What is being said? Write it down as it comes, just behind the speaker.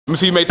me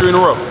see you make 3 in a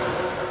row.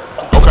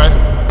 Okay.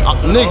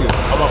 Nigga.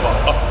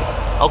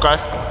 Okay.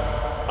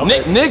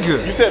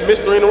 Nigga. You said miss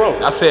 3 in a row.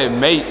 I said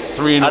make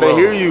 3 in a row. I didn't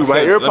hear you.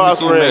 My ear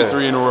pods were in. Make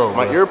 3 in a row.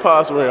 My ear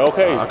pods were in.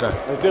 Okay. Okay.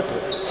 That's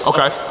different.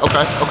 Okay.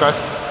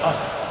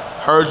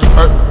 Heard you.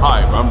 All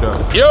right, bro, I'm done.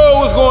 Yo,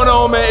 what's going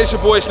on, man? It's your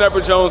boy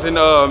Snapper Jones, and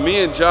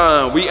me and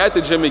John, we at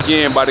the gym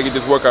again, about to get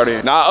this workout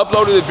in. Now, I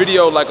uploaded the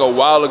video like a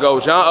while ago.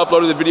 John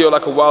uploaded the video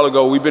like a while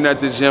ago. We've been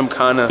at the gym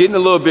kind of getting a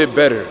little bit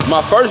better.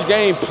 My first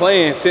game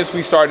playing since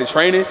we started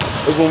training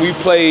was when we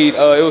played,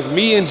 it was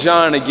me and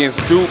John against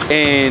Duke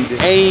and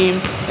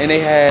AIM, and they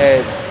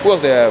had, who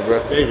else they had,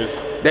 bro?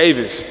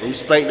 Davis. And you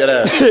spanked that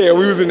ass. Yeah,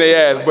 we was in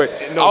their ass, but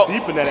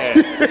deep in that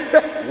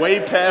ass. Way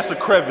past the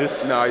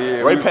crevice. Nah,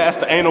 yeah. Right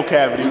past the anal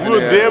cavity. We were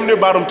damn near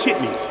by them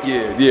kidneys.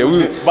 Yeah, we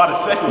was about a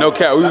second. No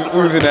cap, we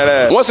was in that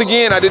ass. Once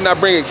again, I did not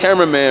bring a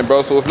cameraman,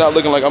 bro, so it's not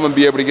looking like I'm gonna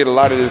be able to get a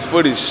lot of this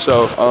footage.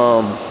 So,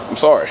 I'm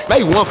sorry.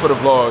 Make 1 for the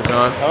vlog,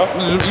 John. Huh?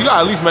 You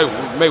gotta at least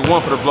make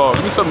 1 for the vlog.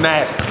 Give me something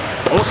nasty.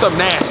 I want something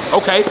nasty.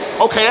 Okay,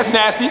 that's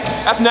nasty.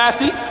 That's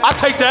nasty. I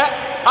take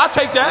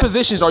that.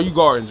 Positions are you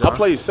guarding, John? I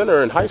played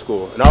center in high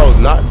school, and I was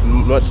not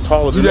much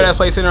taller than you. You did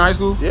play center in high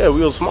school? Yeah,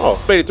 we was small.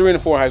 Played 3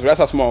 and 4 in high school. That's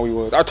how small we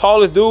was. Our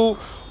tallest dude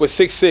was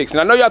 6'6", and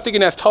I know y'all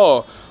thinking that's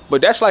tall,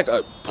 but that's like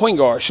a point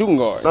guard, shooting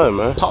guard. Nothing,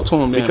 man. Talk to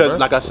him then, because, bro.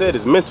 like I said,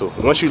 it's mental.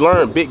 Once you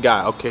learn, big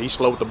guy, okay, he's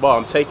slow with the ball,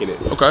 I'm taking it.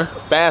 Okay.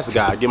 Fast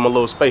guy, give him a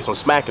little space, I'm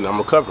smacking it, I'm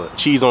recovering.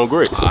 Cheese on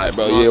grits. All right,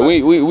 bro. Yeah,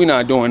 we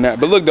not doing that.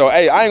 But look though,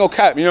 hey, I ain't gonna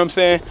cap. You know what I'm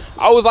saying?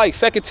 I was like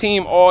second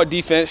team all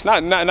defense,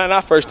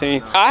 not first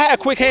team. I had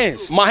quick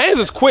hands. My hands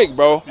is quick,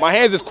 bro. My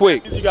hands is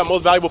quick. You got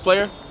most valuable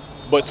player,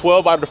 but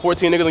 12 out of the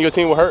 14 niggas on your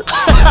team were hurt.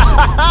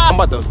 I'm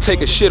about to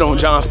take a shit on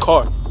John's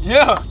car.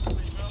 Yeah.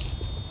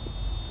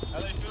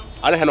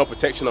 I didn't have no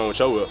protection on with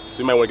your whip,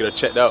 so you might want to get it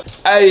checked out.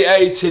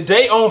 Hey,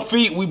 today on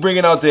feet, we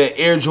bringing out the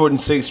Air Jordan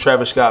 6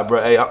 Travis Scott,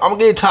 bro. Hey, I'm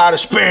getting tired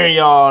of sparing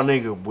y'all,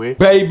 nigga, boy.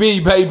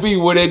 Baby,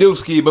 what they do,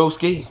 ski,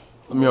 ski?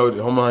 Let me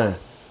hold my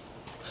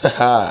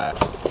hand.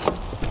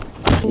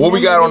 What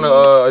we got on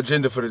the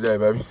agenda for today,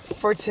 baby?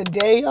 For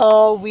today,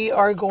 y'all, we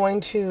are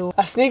going to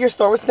a sneaker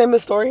store. What's the name of the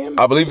store again?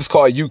 I believe it's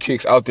called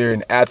U-Kicks out there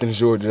in Athens,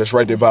 Georgia. That's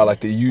right there by like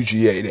the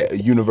UGA, the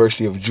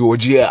University of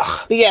Georgia.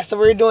 But yeah, so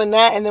we're doing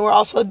that, and then we're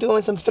also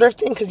doing some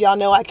thrifting, because y'all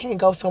know I can't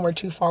go somewhere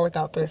too far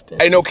without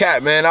thrifting. Hey, no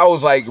cap, man. I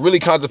was like really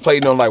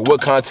contemplating on like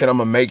what content I'm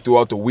gonna make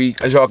throughout the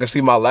week. As y'all can see,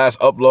 my last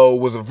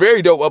upload was a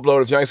very dope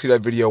upload. If y'all ain't see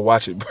that video,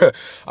 watch it, bro.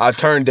 I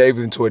turned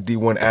Davis into a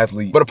D1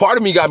 athlete. But a part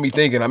of me got me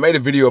thinking, I made a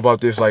video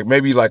about this like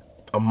maybe like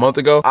a month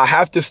ago. I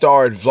have to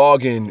start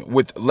vlogging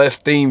with less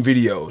theme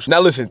videos.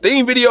 Now listen,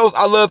 theme videos,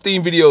 I love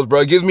theme videos,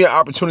 bro. It gives me an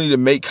opportunity to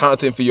make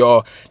content for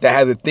y'all that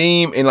has a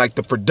theme and like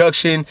the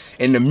production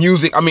and the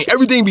music. I mean,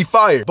 everything be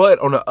fire. But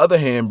on the other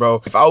hand,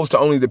 bro, if I was to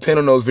only depend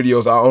on those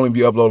videos, I'll only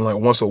be uploading like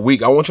once a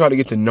week. I want y'all to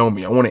get to know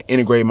me. I want to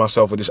integrate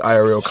myself with this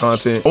IRL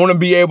content. I want to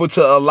be able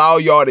to allow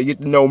y'all to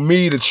get to know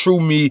me, the true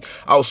me,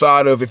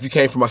 outside of if you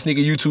came from my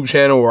sneaker YouTube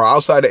channel or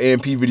outside the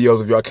AMP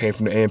videos if y'all came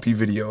from the AMP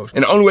videos.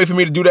 And the only way for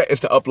me to do that is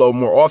to upload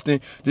more often,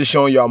 just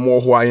showing y'all more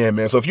who I am,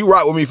 man. So if you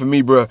rock with me for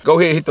me, bro, go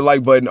ahead, hit the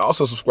like button.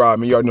 Also subscribe,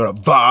 man. You already know the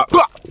vibe.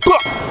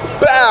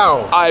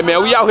 Bow. All right,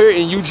 man. We out here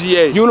in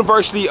UGA,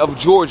 University of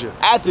Georgia,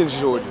 Athens,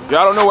 Georgia.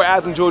 Y'all don't know where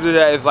Athens, Georgia is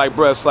at. It's like,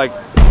 bro, it's like,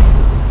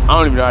 I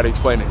don't even know how to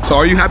explain it. So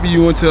are you happy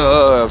you went to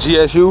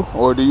GSU,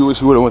 or do you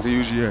wish you would have went to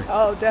UGA?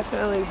 Oh,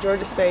 definitely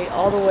Georgia State,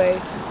 all the way.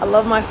 I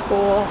love my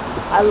school.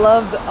 I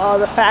love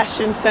the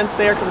fashion sense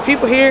there, because the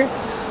people here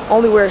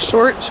only wear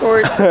shorts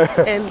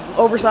and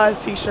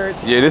oversized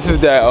t-shirts. Yeah, this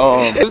is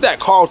that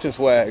Carlton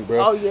swag, bro.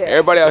 Oh yeah.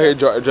 Everybody out here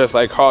dressed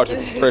like Carlton,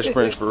 Fresh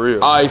Prince for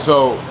real. All right,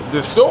 so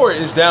the store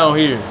is down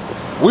here.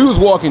 We was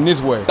walking this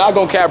way. Not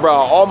gonna cap, bro. I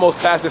almost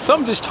passed it.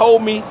 Something just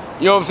told me,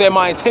 you know what I'm saying?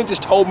 My intent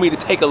just told me to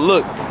take a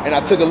look, and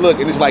I took a look,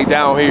 and it's like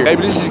down here.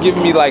 Maybe this is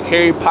giving me like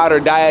Harry Potter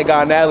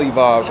Diagon Alley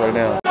vibes right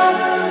now.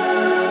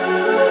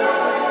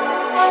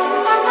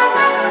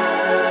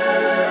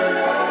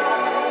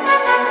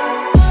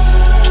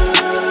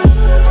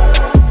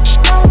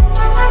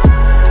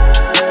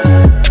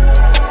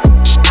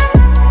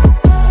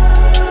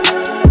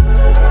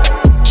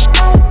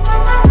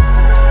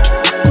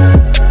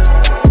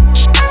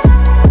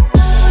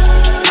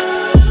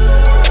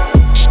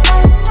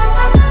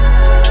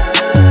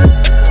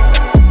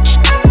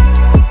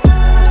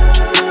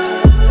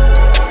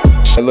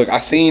 Look, I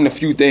seen a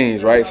few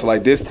things, right? So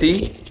like this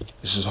tee,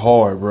 this is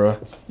hard, bro. You know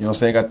what I'm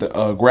saying? Got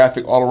the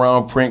graphic all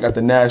around print, got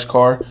the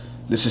NASCAR.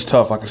 This is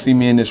tough. I can see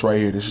me in this right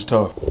here. This is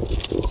tough.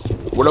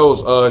 What are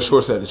those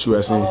shorts that you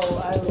had seen?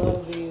 Oh, I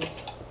love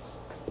these.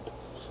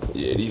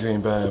 Yeah, these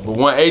ain't bad. But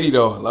 180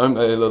 though,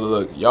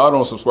 look, y'all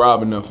don't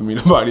subscribe enough for me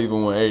to buy these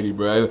for 180,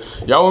 bro.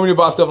 Y'all want me to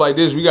buy stuff like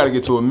this, we gotta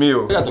get to a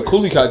meal. I got the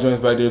Coolie Cat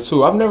joints back there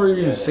too. I've never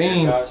even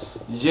seen,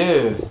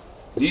 yeah,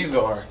 these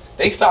are.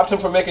 They stopped him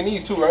from making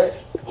these too, right?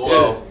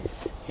 Whoa.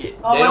 They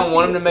don't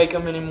want him to make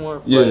them anymore.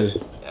 But yeah.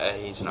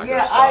 He's not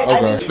gonna stop.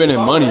 Okay. Spending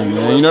money,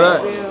 man. You know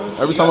that?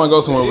 Every time I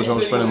go somewhere with you,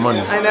 I'm spending money.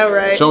 I know,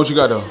 right? Show what you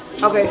got though.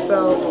 Okay,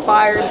 so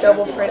fire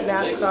double print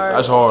NASCAR.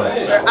 That's hard.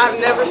 I've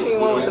never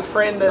seen one with the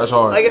print. That's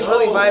hard. Like it's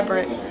really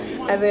vibrant.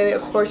 And then,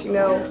 of course, you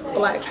know,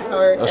 Black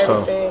Power, That's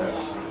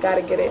everything.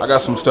 Gotta get it. I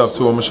got some stuff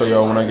too. I'm gonna show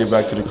y'all when I get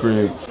back to the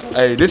crib.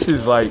 Hey, this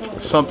is like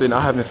something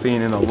I haven't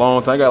seen in a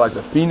long time. I got like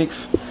the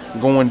Phoenix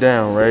going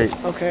down, right?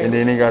 Okay. And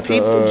then they got the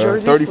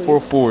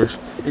 34-4s.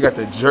 They got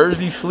the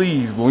jersey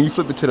sleeves, but when you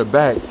flip it to the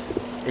back,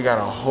 it got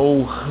a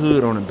whole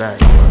hood on the back.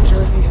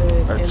 Jersey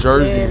hood. A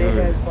jersey hood.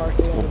 It has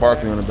Barkley with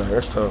Barkley on the back.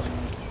 That's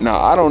tough. Now,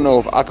 I don't know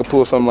if I could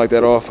pull something like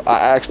that off. I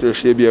asked her if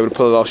she'd be able to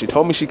pull it off. She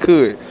told me she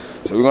could.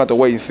 So we're gonna have to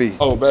wait and see.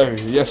 Oh, baby.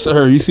 Yes,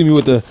 sir. You see me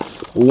with the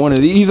one of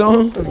these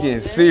on? It's getting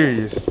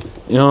serious.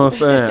 You know what I'm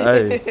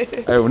saying?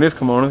 Hey, when this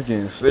come on, it's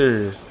getting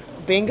serious.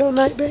 Bingo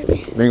night,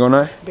 baby. Bingo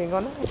night? Bingo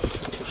night.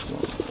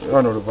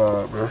 Y'all know the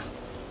vibe, bro.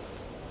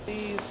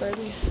 Please,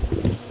 baby.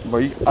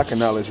 But I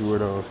cannot let you wear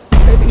those.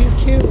 Baby, he's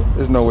cute.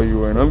 There's no way you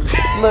wearing them.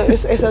 Look, it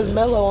says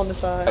mellow on the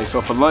side. Hey,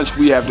 so for lunch,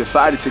 we have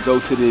decided to go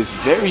to this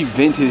very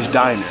vintage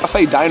diner. I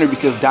say diner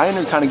because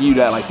diner kind of give you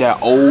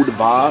that old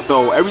vibe.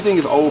 So everything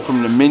is old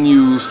from the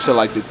menus to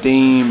like the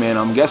theme, and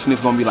I'm guessing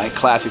it's gonna be like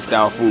classic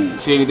style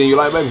food. See anything you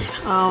like, baby?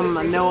 No,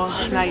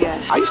 not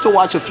yet. I used to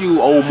watch a few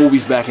old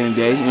movies back in the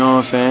day, you know what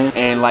I'm saying?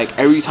 And like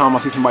every time I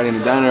see somebody in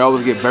the diner, I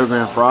always get burger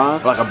and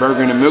fries, like a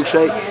burger and a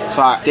milkshake.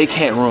 So they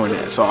can't ruin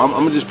that. So I'm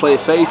gonna just play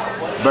it safe.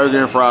 Burger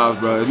and fries,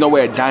 bro. There's no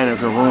way a diner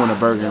can ruin a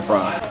burger and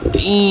fries.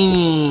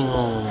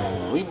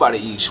 Damn, we about to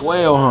eat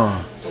swell,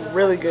 huh?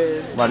 Really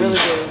good. About to really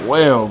eat good.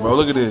 swell, bro.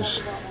 Look at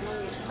this.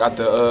 Got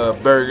the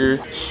burger,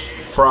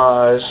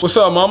 fries. What's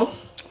up, mama?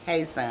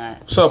 Hey, son.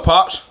 What's up,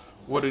 pops?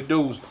 What it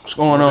do? What's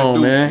going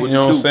on, man? You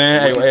know what I'm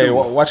saying? Hey,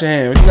 watch your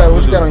hands.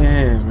 What you got on your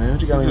hands, man?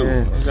 What you got on your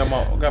hands?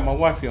 I got my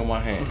wifey on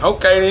my hand.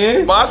 Okay,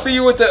 then. I see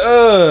you with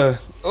the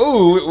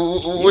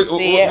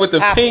with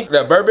the pink,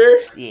 that Burberry?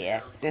 Yeah,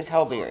 this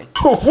Hoberry.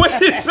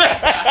 What is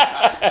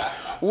that?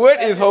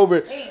 What is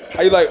Hoberry?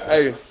 How you like,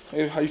 hey,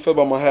 how you feel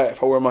about my hat?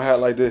 If I wear my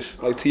hat like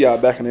this, like T.I.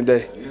 back in the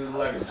day.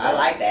 I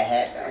like that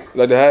hat, though. You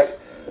like the hat?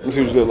 Let me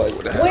see what you look like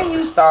with the hat. When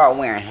you start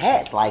wearing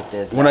hats like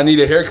this? When I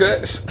needed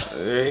haircuts?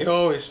 Yeah, he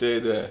always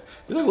said that.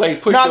 You look like you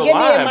push No, your give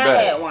me line my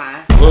back. hat,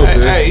 wine.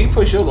 Hey, he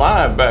push your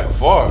line back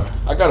far.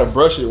 I gotta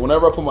brush it.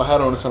 Whenever I put my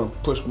hat on, it kind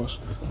of push my.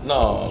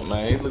 No,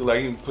 man, he look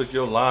like he put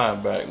your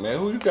line back, man.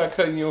 Who you got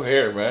cutting your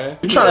hair, man?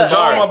 You trying to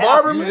fire my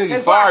barber, You man? need to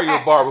fire your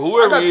barber.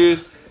 Whoever he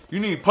is, you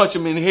need to punch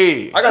him in the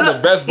head. I got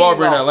the best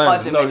barber in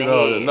Atlanta.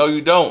 No,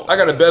 you don't. I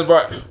got the best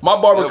barber. My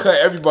barber cut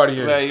everybody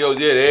here. Man,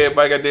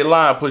 everybody got their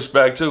line pushed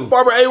back too.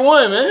 Barber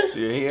A1, man.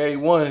 Yeah, he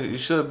A1. It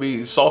should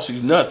be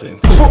Saucy's nothing.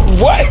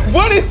 What?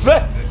 What is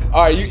that?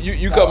 All right,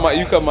 you cut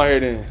my hair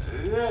then.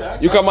 Yeah,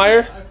 You cut my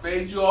hair? I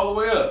fade you all the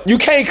way up. You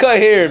can't cut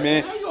hair,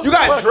 man. You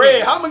got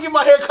dread. How am I gonna get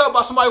my hair cut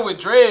by somebody with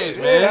dreads,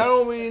 man? Yeah, I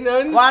don't mean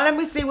nothing. Well, let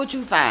me see what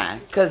you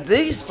find. Because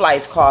these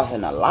flights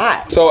costing a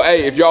lot. So,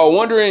 hey, if y'all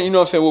wondering, you know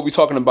what I'm saying, what we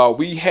talking about,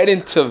 we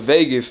heading to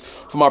Vegas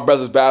for my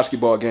brother's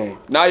basketball game.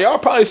 Now, y'all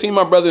probably seen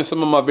my brother in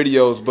some of my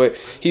videos, but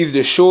he's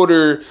the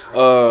shorter,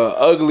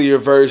 uglier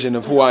version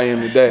of who I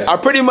am today. I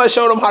pretty much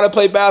showed him how to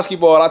play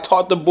basketball. I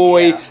taught the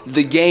boy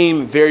the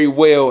game very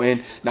well,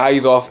 and now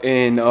he's off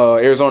in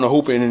Arizona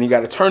hooping, and he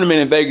got a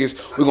tournament in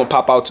Vegas we're gonna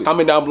pop out to.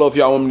 Comment down below if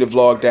y'all want me to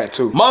vlog that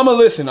too. Mama,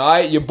 listen, all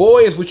right? Your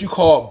boy is what you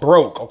call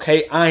broke,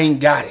 okay? I ain't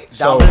got it.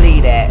 Don't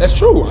believe that. That's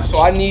true. So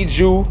I need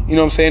you, you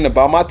know what I'm saying, to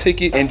buy my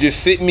ticket and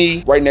just sit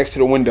me right next to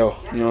the window.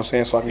 You know what I'm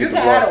saying? So I can You get the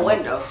can vlog. have a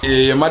window.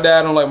 Yeah, my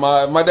dad don't like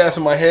my dad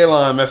said my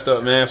hairline messed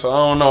up, man. So I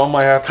don't know. I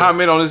might have to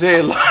Comment on his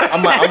headline.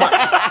 I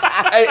might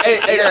hey,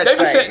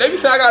 they be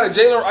saying I got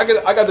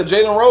the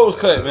Jalen Rose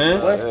cut,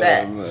 man. What's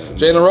that?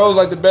 Jalen Rose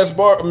like the best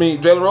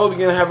Jalen Rose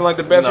began having like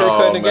the best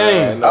haircut in the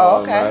game. No,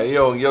 okay.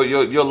 Man.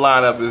 Your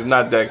lineup is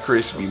not that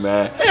crispy,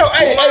 man.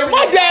 Hey,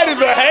 my dad is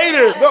a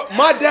hater. No,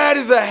 my dad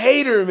is a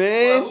hater,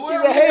 man. He's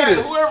a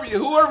hater.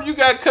 Whoever you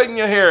got cutting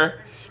your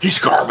hair, he's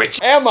garbage.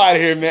 Hey, I'm out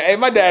of here, man. Hey,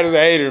 my dad is a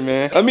hater,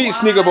 man. Let me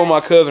sneak up on my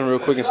cousin real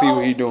quick and see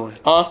what he doing.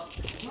 Huh?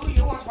 Do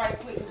yours right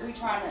quick because we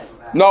trying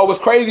to... No, what's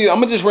crazy, I'm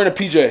gonna just rent a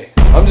PJ.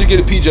 I'm just get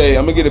a PJ.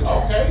 I'm gonna get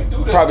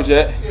a private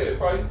jet.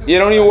 Yeah,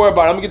 don't even worry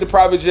about it. I'm gonna get the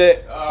private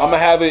jet. I'm gonna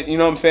have it, you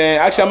know what I'm saying?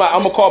 Actually,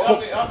 I'm gonna call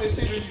Puma. How many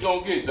seaters you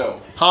gonna get, though?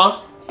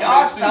 Huh?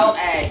 Y'all so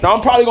ass. No,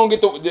 I'm probably gonna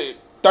get the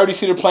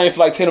 30-seater plane for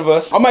like 10 of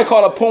us. I might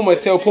call up Puma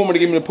and tell Puma to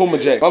give me the Puma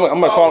jet. I'm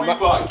gonna call him.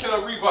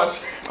 Tell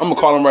Reebok. I'm gonna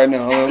call him right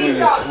now.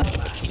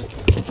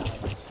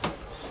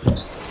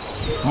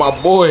 My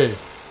boy.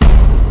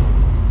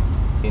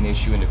 An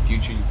issue in the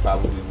future, you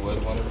probably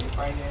would want to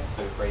refinance,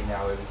 but right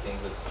now everything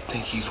looks. I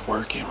think he's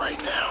working right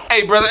now.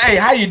 Hey, brother. Hey,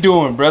 how you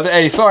doing, brother?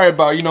 Hey, sorry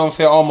about, you know what I'm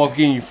saying, almost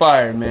getting you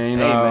fired, man. You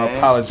know, I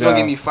apologize. You gonna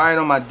get me fired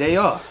on my day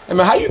off. Hey,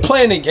 man, how you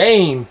playing the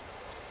game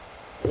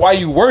while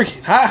you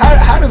working?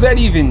 How does that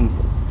even?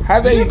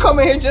 Did you come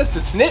in here just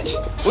to snitch?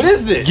 What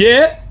is this?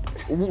 Yeah.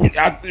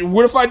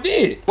 What if I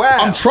did? Wow.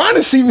 I'm trying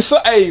to see what's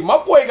up. Hey, my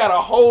boy got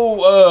a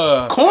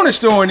whole corner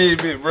store in this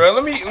bit,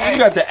 bro. We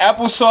got the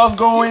applesauce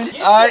going. Get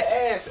your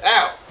ass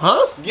out.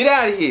 Huh? Get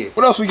out of here.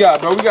 What else we got,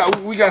 bro?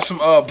 We got some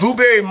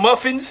blueberry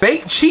muffins,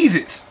 baked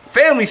Cheez-Its.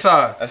 Family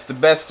size. That's the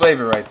best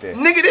flavor right there.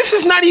 Nigga, this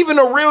is not even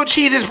a real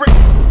cheese.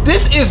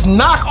 This is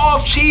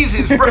knockoff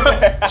cheeses, bro.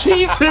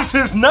 Cheeses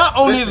is not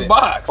on this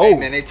box. Hey,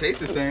 man, they taste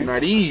the same. Now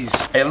these.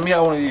 Hey, let me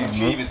have one of these.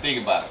 You even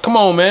think about it. Come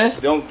on, man.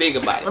 Don't think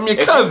about it. I'm your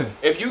cousin.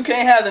 If you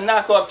can't have the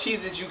knockoff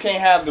cheeses, you can't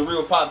have the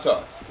real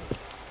Pop-Tarts.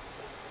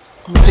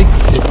 You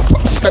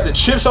got the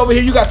chips over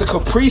here. You got the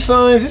Capri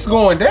Suns. It's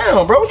going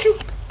down, bro. What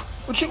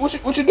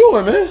you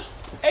doing, man?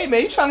 Hey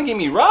man, you trying to get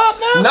me robbed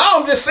now? No,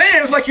 I'm just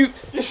saying. It's like you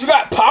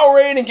got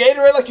Powerade and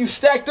Gatorade like you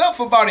stacked up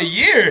for about a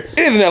year. It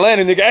is in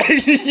Atlanta,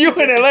 nigga. You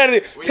in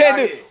Atlanta.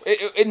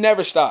 It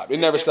never stopped. It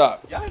never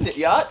stopped.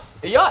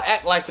 Y'all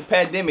act like the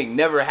pandemic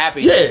never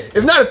happened. Yeah,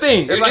 it's not a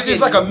thing.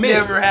 It's like a myth.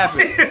 Never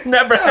happened. It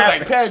never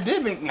happened. Like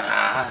pandemic,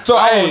 nah. So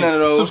I hey, don't none of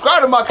those.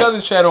 subscribe to my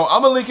cousin's channel.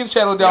 I'm gonna link his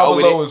channel down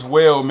below as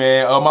well,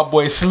 man. My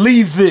boy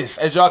Sleeves,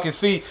 as y'all can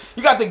see.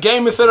 You got the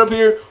gaming set up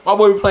here. My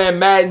boy be playing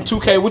Madden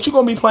 2K. What you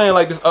gonna be playing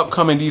like these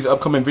upcoming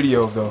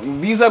videos though?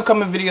 These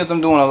upcoming videos,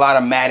 I'm doing a lot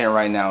of Madden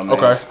right now, man.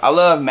 Okay. I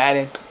love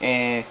Madden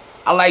and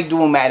I like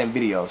doing Madden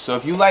videos. So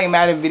if you like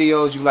Madden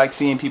videos, you like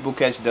seeing people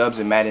catch dubs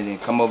in Madden, then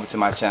come over to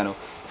my channel.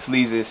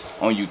 Sleezes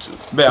on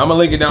YouTube. Man, I'm gonna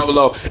link it down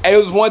below. Hey, it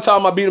was one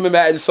time I beat him in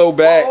Madden so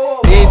bad.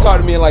 He ain't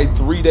talked to me in like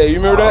 3 days. You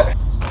remember that?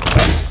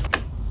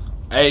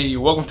 Hey,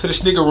 welcome to the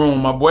sneaker room,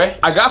 my boy.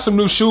 I got some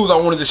new shoes I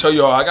wanted to show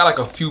y'all. I got like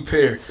a few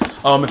pair.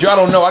 If y'all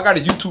don't know, I got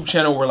a YouTube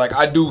channel where like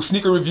I do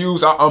sneaker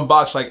reviews. I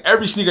unbox like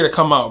every sneaker that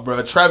come out,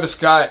 bro. Travis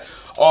Scott,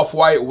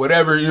 Off-White,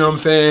 whatever, you know what I'm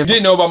saying? If you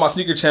didn't know about my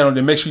sneaker channel,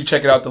 then make sure you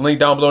check it out. The link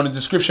down below in the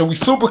description. We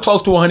super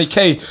close to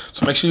 100K,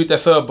 so make sure you hit that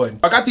sub button.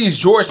 I got these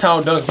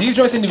Georgetown dunks. These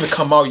joints didn't even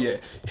come out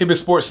yet. Hibbit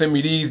Sports sent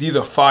me these. These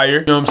are fire.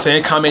 You know what I'm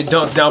saying? Comment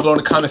dunks down below in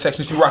the comment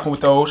section if you're rocking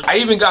with those. I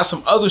even got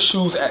some other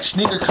shoes at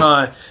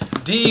SneakerCon.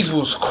 These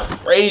was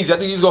crazy. I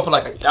think these go for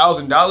like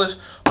 $1,000,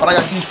 but I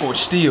got these for a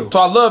steal. So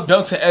I love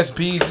dunks and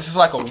SBs. This is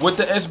like a with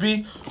the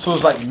SB, so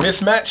it's like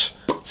mismatch.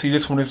 See,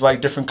 this one is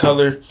like different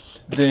color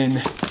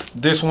than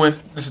this one.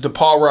 This is the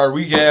Paul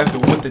Rodriguez, the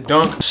with the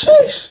dunk.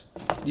 Sheesh.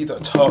 These are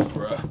tough,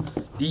 bro.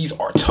 These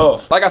are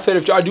tough. Like I said,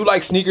 if y'all do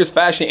like sneakers,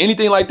 fashion,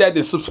 anything like that,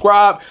 then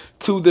subscribe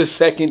to the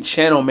second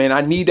channel, man.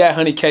 I need that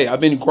 100K. I've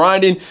been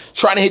grinding,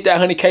 trying to hit that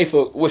 100K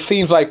for what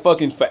seems like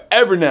fucking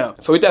forever now.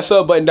 So hit that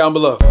sub button down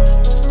below.